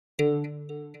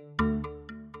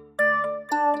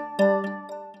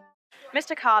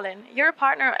Mr. Carlin, you're a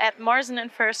partner at Morrison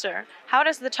 & Foerster. How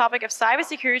does the topic of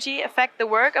cybersecurity affect the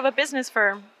work of a business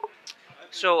firm?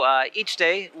 So each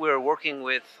day we're working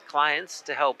with clients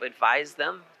to help advise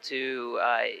them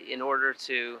in order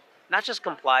to not just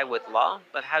comply with law,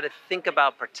 but how to think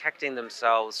about protecting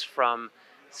themselves from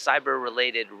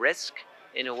cyber-related risk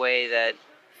in a way that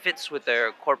fits with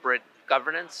their corporate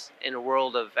governance in a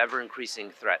world of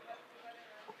ever-increasing threat.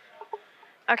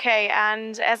 Okay,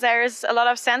 and as there is a lot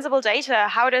of sensible data,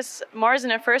 how does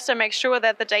Morrison & Foerster make sure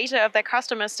that the data of their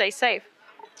customers stay safe?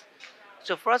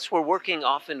 So for us, we're working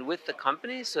often with the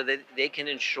companies so that they can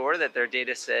ensure that their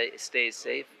data stays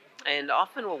safe. And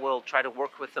often what we'll try to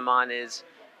work with them on is,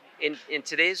 in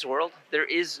today's world, there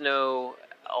is no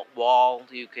wall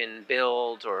you can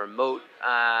build or a moat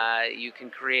you can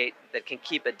create that can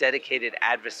keep a dedicated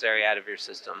adversary out of your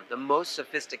system. The most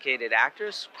sophisticated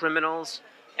actors, criminals,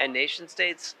 and nation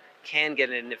states can get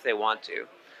in if they want to.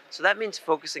 So that means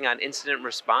focusing on incident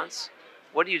response.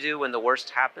 What do you do when the worst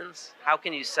happens? How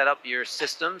can you set up your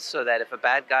systems so that if a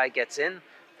bad guy gets in,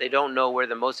 they don't know where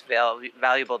the most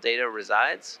valuable data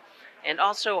resides? And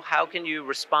also, how can you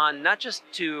respond not just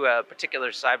to a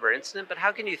particular cyber incident, but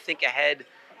how can you think ahead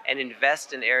and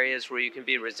invest in areas where you can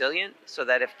be resilient so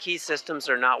that if key systems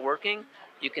are not working,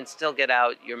 you can still get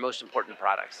out your most important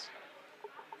products?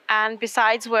 And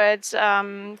besides what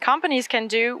companies can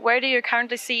do, where do you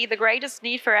currently see the greatest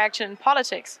need for action in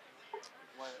politics?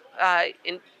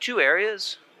 In two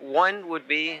areas. One would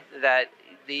be that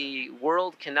the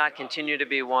world cannot continue to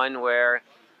be one where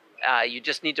you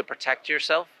just need to protect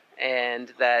yourself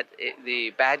and that the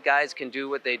bad guys can do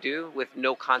what they do with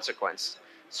no consequence.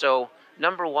 So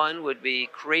number one would be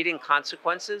creating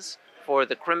consequences for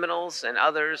the criminals and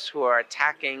others who are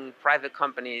attacking private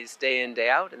companies day in, day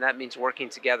out, and that means working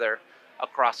together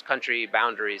across country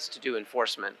boundaries to do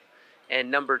enforcement. And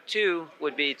number two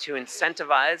would be to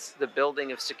incentivize the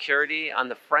building of security on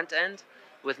the front end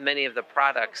with many of the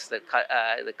products that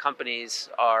the companies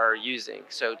are using.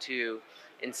 So to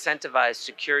incentivize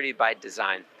security by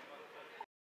design.